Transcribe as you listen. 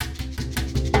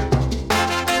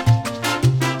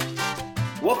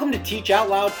Welcome to Teach Out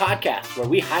Loud podcast, where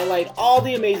we highlight all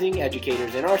the amazing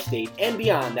educators in our state and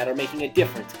beyond that are making a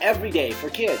difference every day for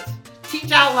kids.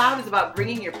 Teach Out Loud is about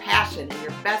bringing your passion and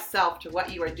your best self to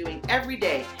what you are doing every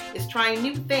day. It's trying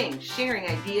new things, sharing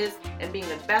ideas, and being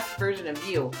the best version of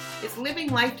you. It's living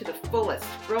life to the fullest,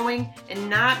 growing, and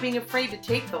not being afraid to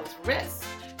take those risks.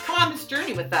 Come on this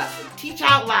journey with us and Teach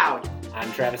Out Loud.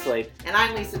 I'm Travis Lape. And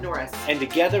I'm Lisa Norris. And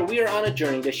together we are on a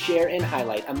journey to share and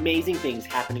highlight amazing things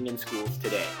happening in schools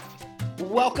today.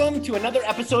 Welcome to another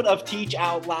episode of Teach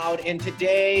Out Loud. And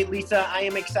today, Lisa, I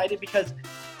am excited because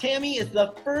Tammy is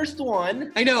the first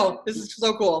one. I know, this is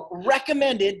so cool.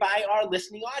 Recommended by our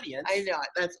listening audience. I know,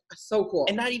 that's so cool.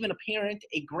 And not even a parent,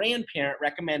 a grandparent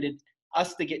recommended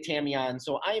us to get Tammy on.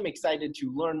 So I am excited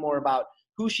to learn more about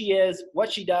who she is,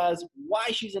 what she does, why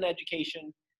she's in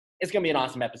education. It's going to be an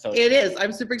awesome episode. It is.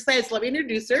 I'm super excited. So let me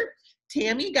introduce her.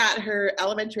 Tammy got her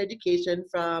elementary education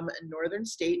from Northern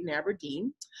State in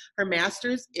Aberdeen. Her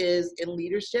master's is in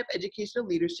leadership, educational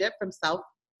leadership from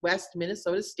Southwest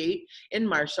Minnesota State in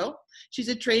Marshall. She's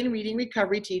a trained reading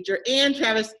recovery teacher. And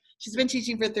Travis, she's been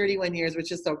teaching for 31 years,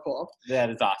 which is so cool. That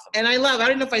is awesome. And I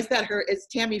don't know if I said her, it's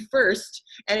Tammy First.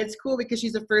 And it's cool because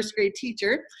she's a first grade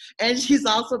teacher. And she's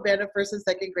also been a first and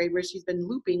second grade where she's been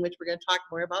looping, which we're going to talk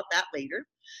more about that later.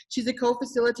 She's a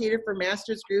co-facilitator for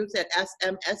master's groups at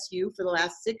SMSU for the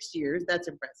last 6 years. That's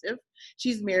impressive.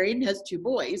 She's married and has 2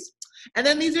 boys. And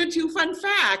then these are 2 fun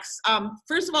facts.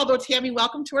 First of all, though, Tammy,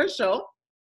 welcome to our show.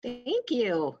 Thank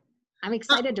you. I'm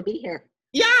excited to be here.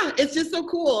 Yeah, it's just so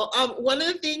cool. One of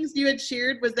the things you had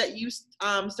shared was that you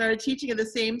started teaching at the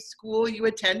same school you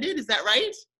attended. Is that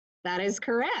right? That is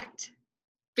correct.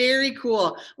 Very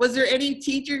cool. Was there any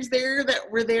teachers there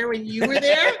that were there when you were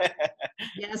there?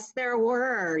 Yes, there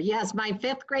were. Yes, my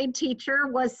 5th grade teacher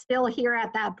was still here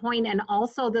at that point, and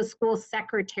also the school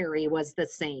secretary was the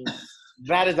same.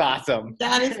 That is awesome.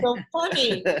 That is so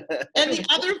funny. And the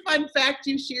other fun fact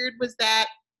you shared was that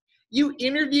you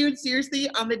interviewed seriously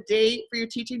on the day for your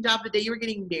teaching job, the day you were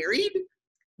getting married?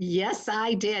 Yes,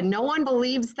 I did. No one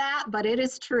believes that, but it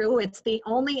is true. It's the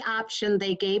only option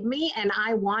they gave me, and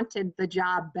I wanted the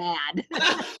job bad.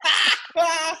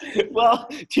 Well,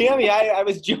 Tammy, I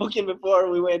was joking before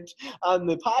we went on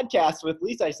the podcast with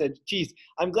Lisa. I said, geez,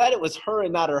 I'm glad it was her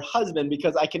and not her husband,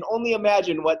 because I can only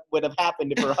imagine what would have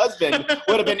happened if her husband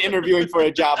would have been interviewing for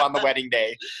a job on the wedding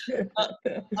day.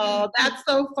 Oh, that's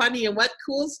so funny. And what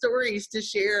cool stories to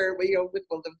share with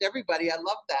everybody. I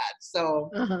love that. So,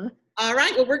 All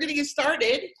right. Well, we're going to get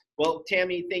started. Well,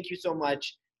 Tammy, thank you so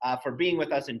much for being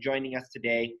with us and joining us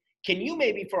today. Can you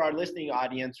maybe, for our listening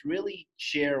audience, really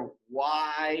share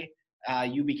why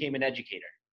you became an educator?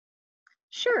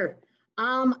 Sure.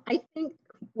 I think,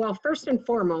 well, first and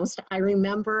foremost, I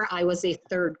remember I was a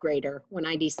 3rd grader when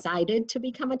I decided to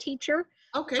become a teacher.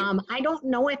 Okay. I don't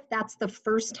know if that's the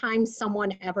first time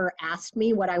someone ever asked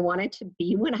me what I wanted to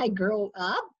be when I grew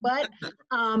up, but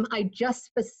I just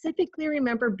specifically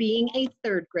remember being a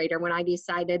 3rd grader when I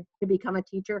decided to become a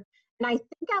teacher. And I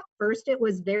think at first it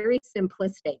was very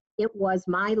simplistic. It was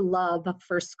my love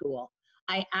for school.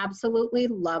 I absolutely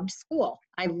loved school.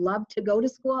 I loved to go to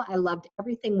school. I loved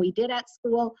everything we did at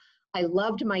school. I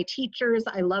loved my teachers.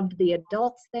 I loved the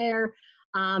adults there.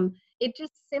 It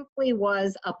just simply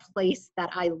was a place that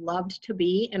I loved to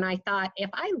be. And I thought, if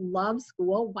I love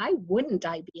school, why wouldn't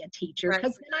I be a teacher?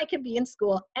 Because then I could be in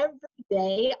school every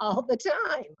day, all the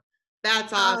time.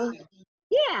 That's awesome.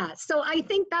 Yeah, so I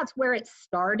think that's where it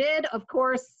started. Of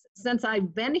course, since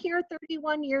I've been here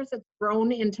 31 years, it's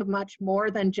grown into much more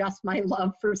than just my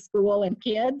love for school and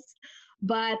kids.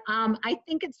 But I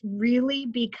think it's really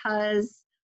because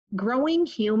growing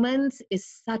humans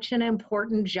is such an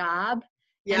important job.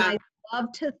 Yeah. And I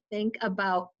love to think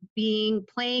about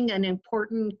playing an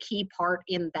important key part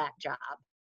in that job.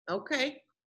 Okay.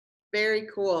 Very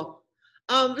cool.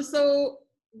 So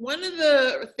one of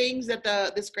the things that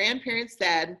this grandparent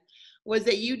said was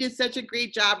that you did such a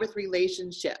great job with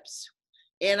relationships.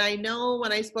 And I know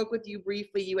when I spoke with you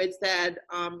briefly, you had said,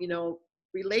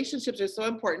 relationships are so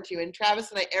important to you. And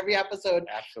Travis and I, every episode,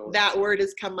 Absolutely. That word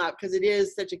has come up because it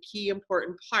is such a key,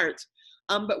 important part.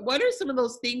 But what are some of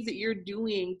those things that you're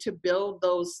doing to build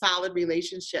those solid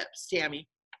relationships, Tammy?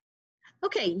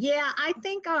 Okay, yeah, I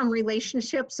think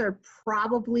relationships are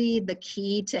probably the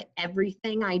key to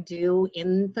everything I do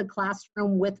in the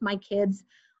classroom with my kids.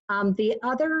 The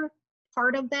other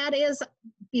part of that is,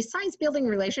 besides building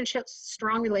relationships,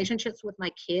 strong relationships with my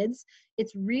kids,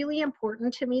 it's really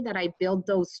important to me that I build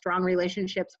those strong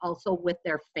relationships also with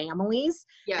their families.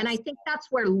 Yes. And I think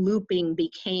that's where looping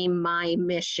became my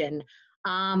mission.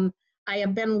 I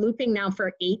have been looping now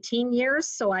for 18 years.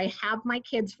 So I have my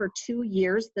kids for 2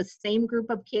 years, the same group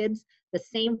of kids, the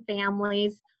same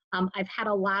families. I've had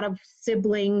a lot of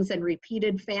siblings and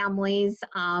repeated families.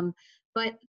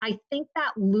 But I think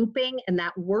that looping and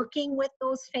that working with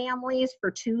those families for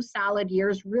 2 solid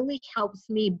years really helps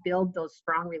me build those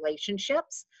strong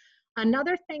relationships.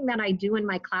 Another thing that I do in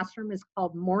my classroom is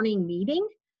called morning meeting.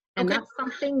 And Okay. that's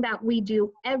something that we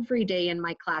do every day in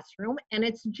my classroom. And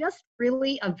it's just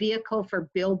really a vehicle for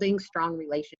building strong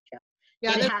relationships.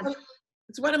 Yeah, It has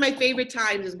it's one of my favorite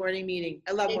times is morning meeting.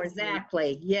 I love morning meeting.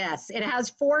 exactly, yes. It has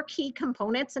 4 key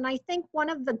components. And I think one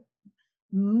of the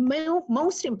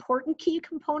most important key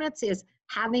components is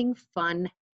having fun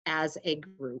as a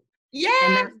group. And Yeah.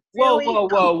 that Whoa, really whoa,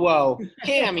 whoa, whoa.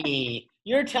 Tammy,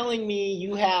 you're telling me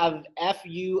you have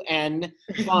F-U-N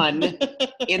fun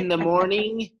in the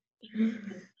morning?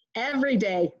 every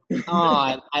day.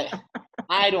 Oh,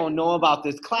 I don't know about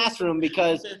this classroom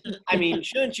because, I mean,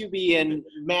 shouldn't you be in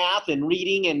math and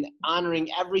reading and honoring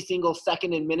every single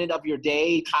second and minute of your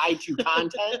day tied to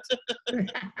content?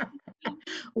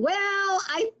 Well,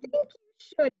 I think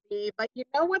you should be, but you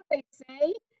know what they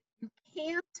say? You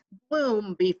can't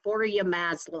bloom before you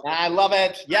Maslow. I love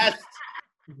it. Yes.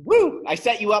 Woo! I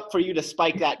set you up for you to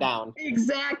spike that down.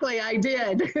 Exactly, I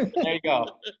did. There you go.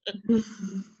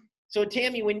 So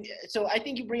Tammy, so I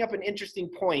think you bring up an interesting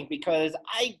point because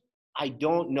I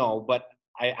don't know, but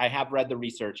I have read the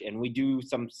research and we do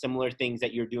some similar things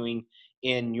that you're doing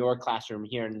in your classroom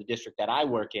here in the district that I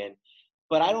work in.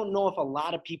 But I don't know if a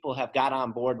lot of people have got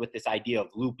on board with this idea of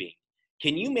looping.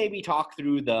 Can you maybe talk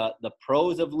through the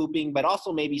pros of looping, but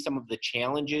also maybe some of the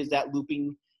challenges that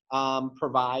looping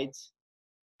provides?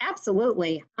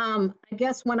 Absolutely. I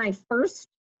guess when I first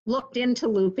looked into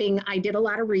looping, I did a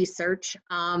lot of research.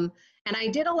 And I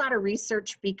did a lot of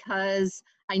research because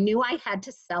I knew I had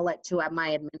to sell it to my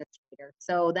administrator.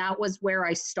 So that was where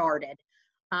I started.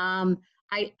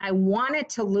 I wanted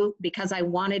to loop because I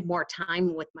wanted more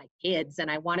time with my kids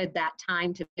and I wanted that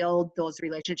time to build those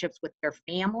relationships with their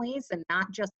families and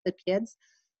not just the kids.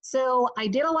 So I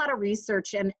did a lot of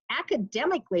research, and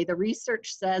academically, the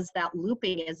research says that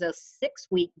looping is a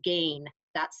 6-week gain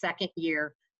that second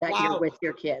year that Wow. you're with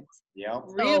your kids. Yeah.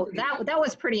 So Really? that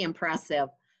was pretty impressive.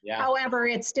 Yeah. However,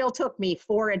 it still took me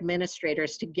 4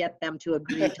 administrators to get them to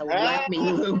agree to let me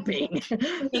looping.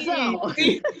 So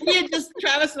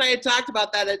Travis and I had talked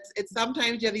about that. It's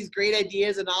sometimes you have these great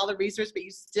ideas and all the research, but you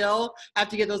still have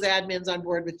to get those admins on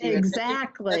board with you.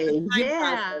 exactly. That's a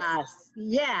time process.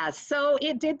 Yes. So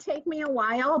it did take me a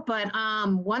while, but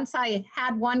once I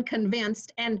had one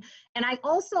convinced, and I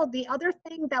also, the other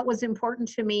thing that was important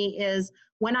to me is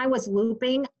when I was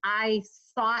looping, I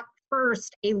sought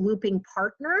first a looping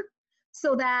partner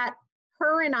so that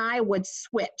her and I would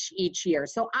switch each year.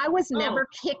 So I was never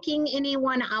kicking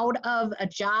anyone out of a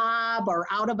job or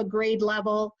out of a grade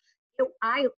level.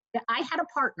 I had a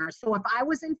partner. So if I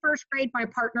was in first grade, my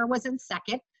partner was in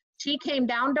second. She came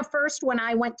down to first when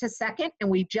I went to second, and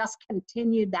we just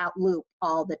continued that loop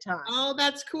all the time. Oh,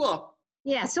 that's cool.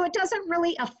 Yeah, so it doesn't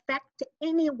really affect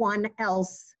anyone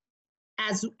else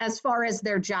as far as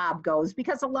their job goes,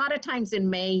 because a lot of times in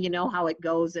May, you know how it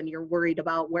goes and you're worried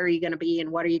about where are you going to be and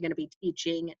what are you going to be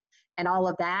teaching and all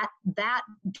of that. That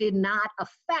did not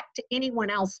affect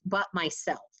anyone else but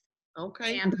myself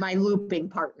Okay. and my looping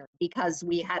partner because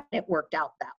we had it worked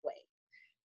out that way.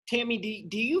 Tammy,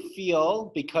 do you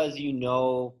feel, because you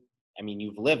know, I mean,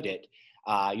 you've lived it,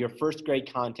 your first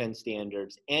grade content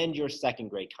standards and your second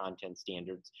grade content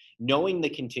standards, knowing the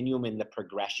continuum and the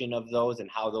progression of those and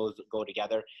how those go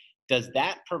together, does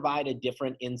that provide a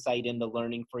different insight into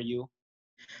learning for you?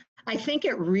 I think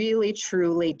it really,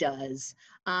 truly does.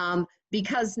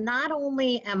 Because not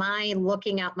only am I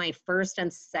looking at my first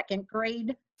and second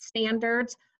grade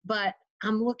standards, but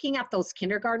I'm looking at those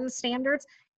kindergarten standards.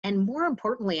 And more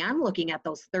importantly, I'm looking at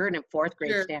those third and fourth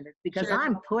grade Sure, standards because sure.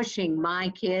 I'm pushing my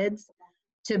kids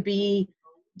to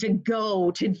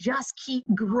just keep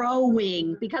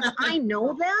growing because I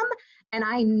know them and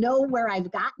I know where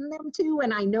I've gotten them to,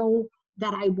 and I know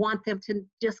that I want them to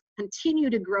just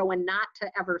continue to grow and not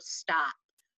to ever stop.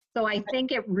 So I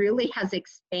think it really has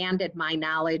expanded my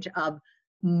knowledge of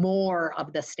more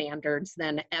of the standards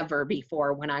than ever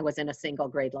before when I was in a single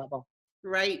grade level.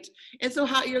 Right. And so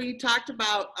how, you talked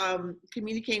about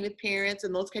communicating with parents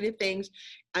and those kind of things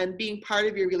and being part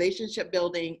of your relationship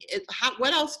building.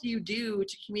 What else do you do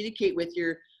to communicate with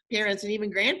your parents and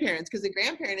even grandparents? Because the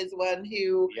grandparent is the one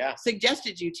who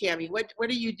suggested you, Tammy. What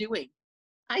are you doing?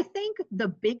 I think the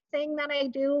big thing that I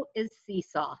do is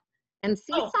Seesaw. And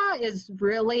Seesaw is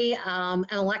really an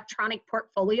electronic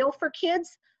portfolio for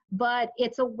kids, but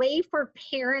it's a way for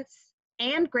parents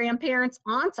and grandparents,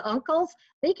 aunts, uncles,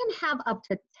 they can have up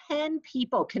to 10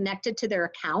 people connected to their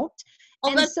account. Oh,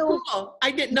 And that's so, cool.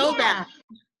 I didn't know that.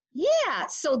 yeah,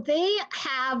 so they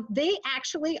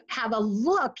actually have a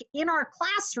look in our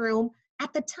classroom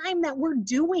at the time that we're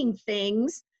doing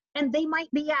things, and they might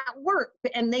be at work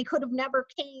and they could have never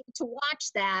came to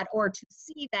watch that or to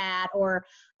see that or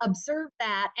observe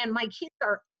that. And my kids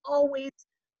are always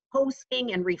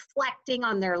posting and reflecting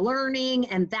on their learning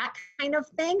and that kind of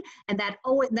thing. And that,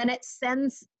 oh, then it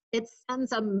sends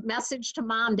a message to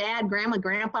mom, dad, grandma,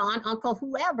 grandpa, aunt, uncle,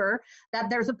 whoever, that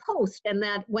there's a post and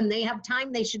that when they have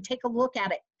time, they should take a look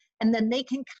at it. And then they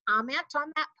can comment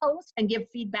on that post and give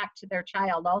feedback to their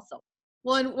child also.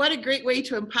 Well, and what a great way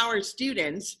to empower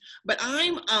students. But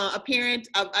I'm a parent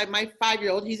of my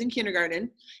 5-year-old. He's in kindergarten.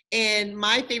 And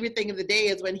my favorite thing of the day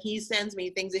is when he sends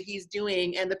me things that he's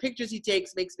doing. And the pictures he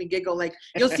takes makes me giggle. Like,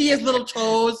 you'll see his little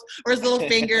toes or his little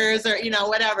fingers or,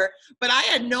 whatever. But I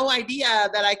had no idea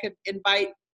that I could invite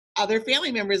other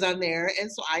family members on there.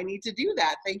 And so I need to do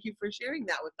that. Thank you for sharing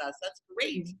that with us. That's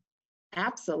great.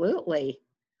 Absolutely.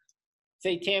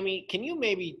 Say, Tammy, can you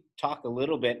maybe talk a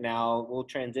little bit now? We'll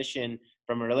transition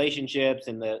from relationships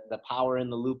and the power in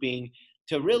the looping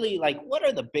to really, like, what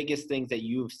are the biggest things that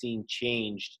you've seen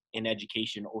changed in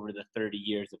education over the 30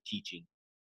 years of teaching?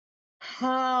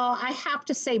 Oh, I have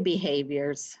to say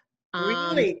behaviors.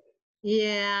 Really?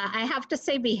 Yeah, I have to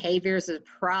say behaviors is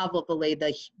probably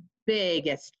the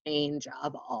biggest change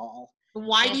of all.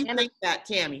 Why do you think that,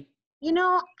 Tammy? You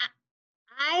know,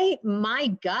 my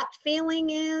gut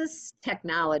feeling is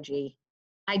technology.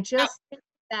 I just think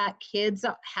that kids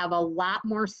have a lot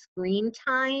more screen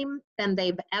time than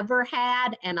they've ever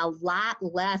had and a lot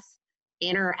less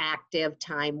interactive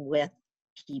time with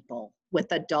people, with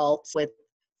adults, with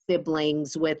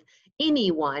siblings, with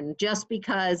anyone, just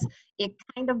because it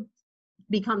kind of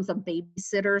becomes a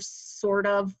babysitter sort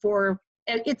of for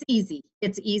it's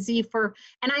easy for,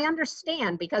 and I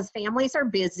understand because families are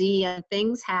busy and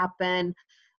things happen,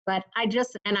 but I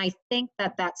think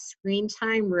that screen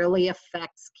time really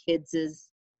affects kids'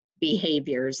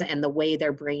 behaviors and the way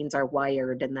their brains are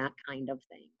wired and that kind of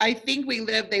thing. I think we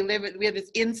have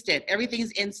this instant,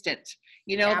 everything's instant.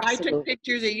 If I took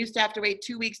pictures, I used to have to wait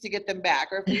 2 weeks to get them back.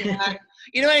 Or if we had,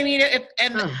 you know what I mean? If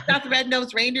the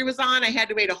Red-Nosed Reindeer was on, I had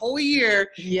to wait a whole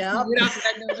year to get off the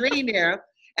Red-Nosed Reindeer.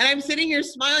 And I'm sitting here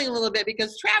smiling a little bit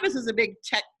because Travis is a big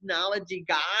technology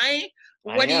guy.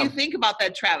 What do you think about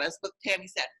that, Travis, what Tammy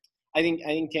said? I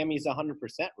think Tammy's 100%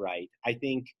 right. I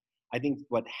think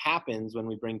what happens when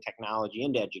we bring technology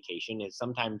into education is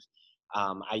sometimes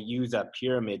I use a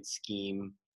pyramid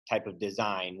scheme type of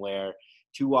design where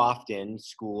too often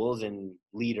schools and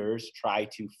leaders try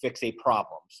to fix a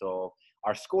problem. So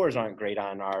our scores aren't great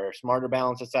on our Smarter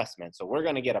Balance assessment. So we're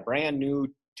going to get a brand new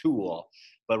tool,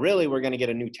 but really we're going to get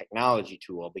a new technology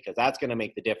tool because that's going to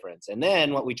make the difference. And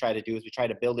then what we try to do is we try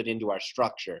to build it into our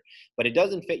structure, but it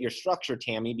doesn't fit your structure,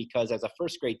 Tammy, because as a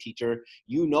first grade teacher,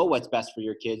 you know what's best for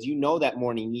your kids. You know that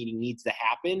morning meeting needs to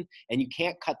happen and you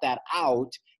can't cut that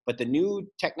out. But the new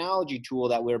technology tool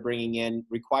that we're bringing in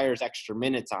requires extra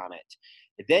minutes on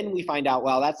it. Then we find out,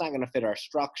 well, that's not going to fit our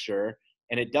structure.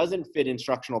 And it doesn't fit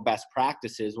instructional best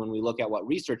practices when we look at what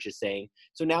research is saying.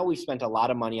 So now we've spent a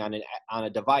lot of money on a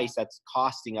device that's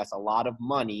costing us a lot of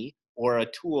money, or a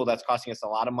tool that's costing us a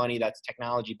lot of money that's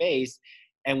technology based,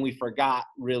 and we forgot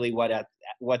really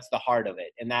what's the heart of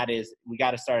it. And that is, we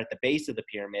got to start at the base of the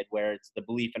pyramid where it's the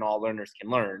belief in all learners can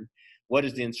learn. What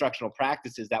is the instructional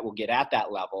practices that will get at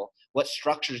that level? What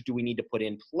structures do we need to put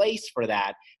in place for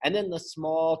that? And then the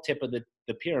small tip of the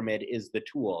pyramid is the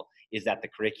tool. Is that the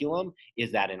curriculum?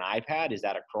 Is that an iPad? Is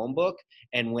that a Chromebook?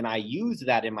 And when I use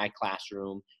that in my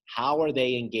classroom, how are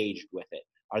they engaged with it?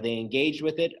 Are they engaged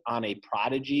with it on a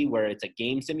Prodigy where it's a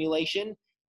game simulation?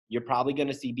 You're probably going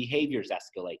to see behaviors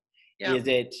escalate. Yeah. Is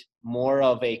it more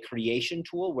of a creation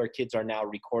tool where kids are now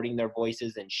recording their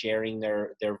voices and sharing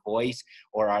their voice?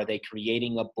 Or are they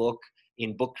creating a book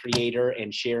in Book Creator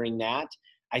and sharing that?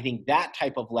 I think that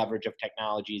type of leverage of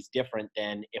technology is different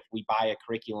than if we buy a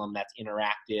curriculum that's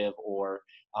interactive or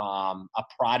a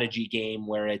Prodigy game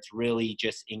where it's really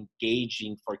just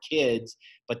engaging for kids,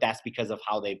 but that's because of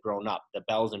how they've grown up. The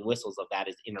bells and whistles of that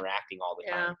is interacting all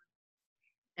the time.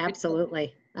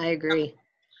 Absolutely. I agree.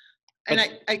 And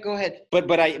I go ahead.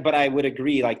 But I would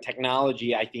agree, like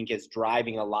technology, I think, is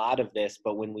driving a lot of this.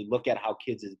 But when we look at how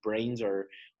kids' brains are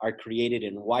created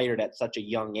and wired at such a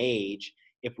young age,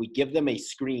 if we give them a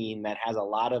screen that has a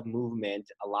lot of movement,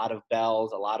 a lot of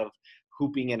bells, a lot of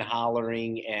hooping and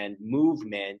hollering and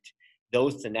movement,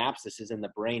 those synapses in the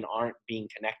brain aren't being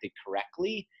connected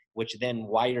correctly. which then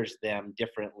wires them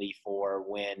differently for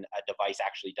when a device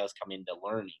actually does come into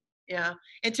learning. Yeah.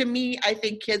 And to me, I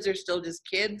think kids are still just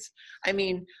kids. I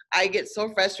mean, I get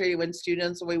so frustrated when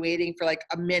students will be waiting for like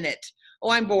a minute.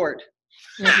 Oh, I'm bored.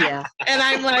 Yeah. And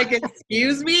I'm like,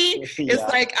 excuse me? Yeah. It's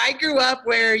like I grew up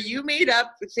where you made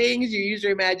up things, you used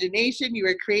your imagination, you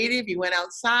were creative, you went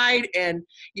outside, and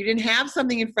you didn't have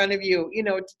something in front of you,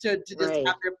 to just Right.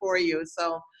 have there for you.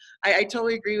 So I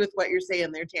totally agree with what you're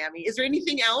saying there, Tammy. Is there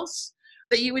anything else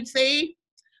that you would say?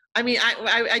 I mean,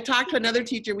 I talked to another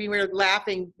teacher. We were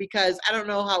laughing because I don't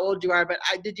know how old you are, but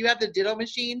did you have the ditto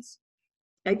machines?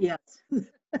 Yes.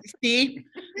 See?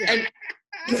 And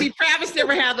see, Travis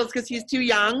never had those because he's too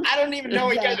young. I don't even know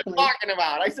what you guys are Exactly. talking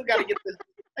about. I still got to get this.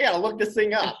 I got to look this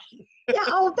thing up.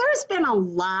 Yeah, there's been a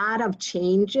lot of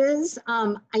changes.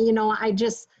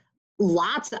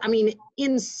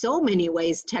 In so many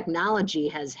ways, technology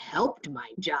has helped my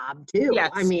job too. Yes,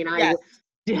 I mean, yes.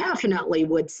 I definitely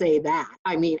would say that.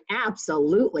 I mean,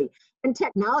 absolutely. And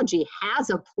technology has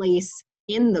a place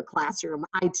in the classroom.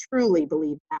 I truly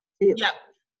believe that too. Yep.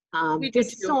 We do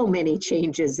Just too. so many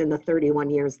changes in the 31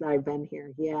 years that I've been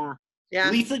here. Yeah. Yeah.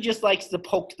 Lisa just likes to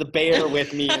poke the bear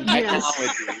with me in Yes.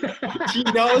 technology. She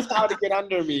knows how to get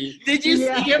under me. Did you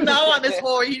Yeah. see him though on this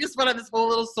whole? He just went on this whole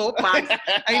little soapbox.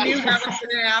 I knew that was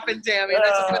going to happen, Tammy. That's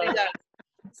just what he does.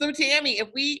 So Tammy,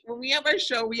 when we have our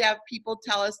show, we have people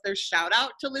tell us their shout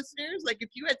out to listeners. Like if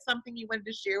you had something you wanted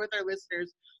to share with our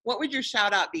listeners, what would your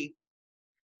shout out be?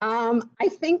 I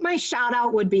think my shout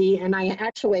out would be, and I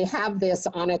actually have this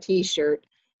on a t-shirt,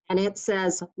 and it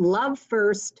says, love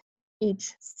first,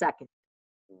 teach second.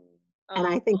 And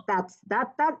I think that's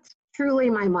truly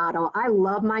my motto. I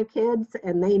love my kids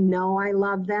and they know I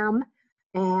love them.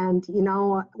 And,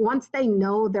 once they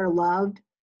know they're loved,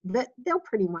 that they'll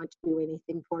pretty much do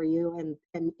anything for you.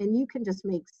 And you can just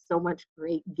make so much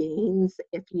great gains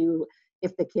if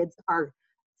the kids are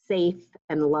safe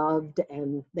and loved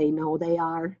and they know they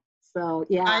are. So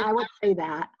yeah, I would say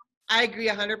that. I agree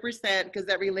 100% because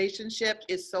that relationship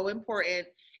is so important.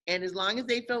 And as long as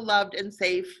they feel loved and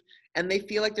safe and they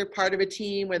feel like they're part of a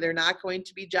team where they're not going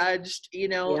to be judged,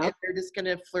 Yep. and they're just going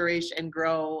to flourish and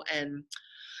grow. And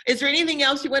is there anything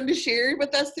else you wanted to share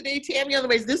with us today, Tammy?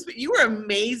 Otherwise, you were an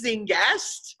amazing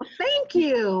guest. Thank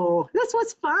you. This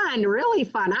was fun, really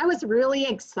fun. I was really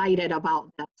excited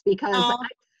about this because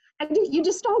you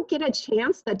just don't get a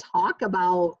chance to talk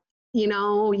about,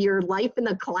 your life in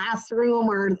the classroom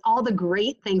or all the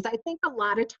great things. I think a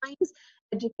lot of times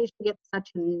education gets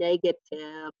such a negative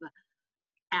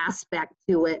aspect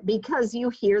to it because you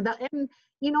hear that, and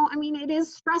it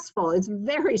is stressful. It's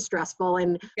very stressful.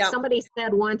 And somebody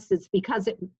said once, it's because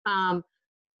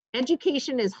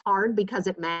education is hard because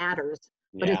it matters,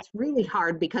 but it's really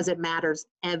hard because it matters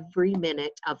every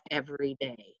minute of every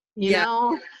day. You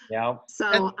know? Yeah.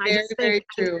 So That's very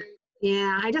true.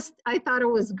 Yeah, I thought it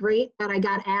was great that I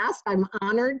got asked. I'm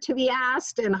honored to be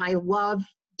asked, and I love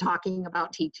talking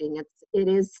about teaching. It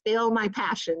is still my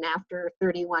passion after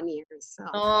 31 years. So.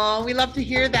 Oh, we love to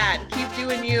hear that. Keep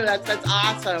doing you. That's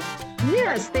awesome.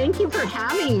 Yes, thank you for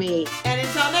having me. And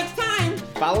until next time.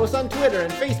 Follow us on Twitter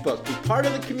and Facebook. Be part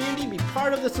of the community, be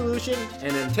part of the solution.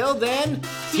 And until then,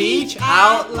 teach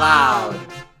out loud.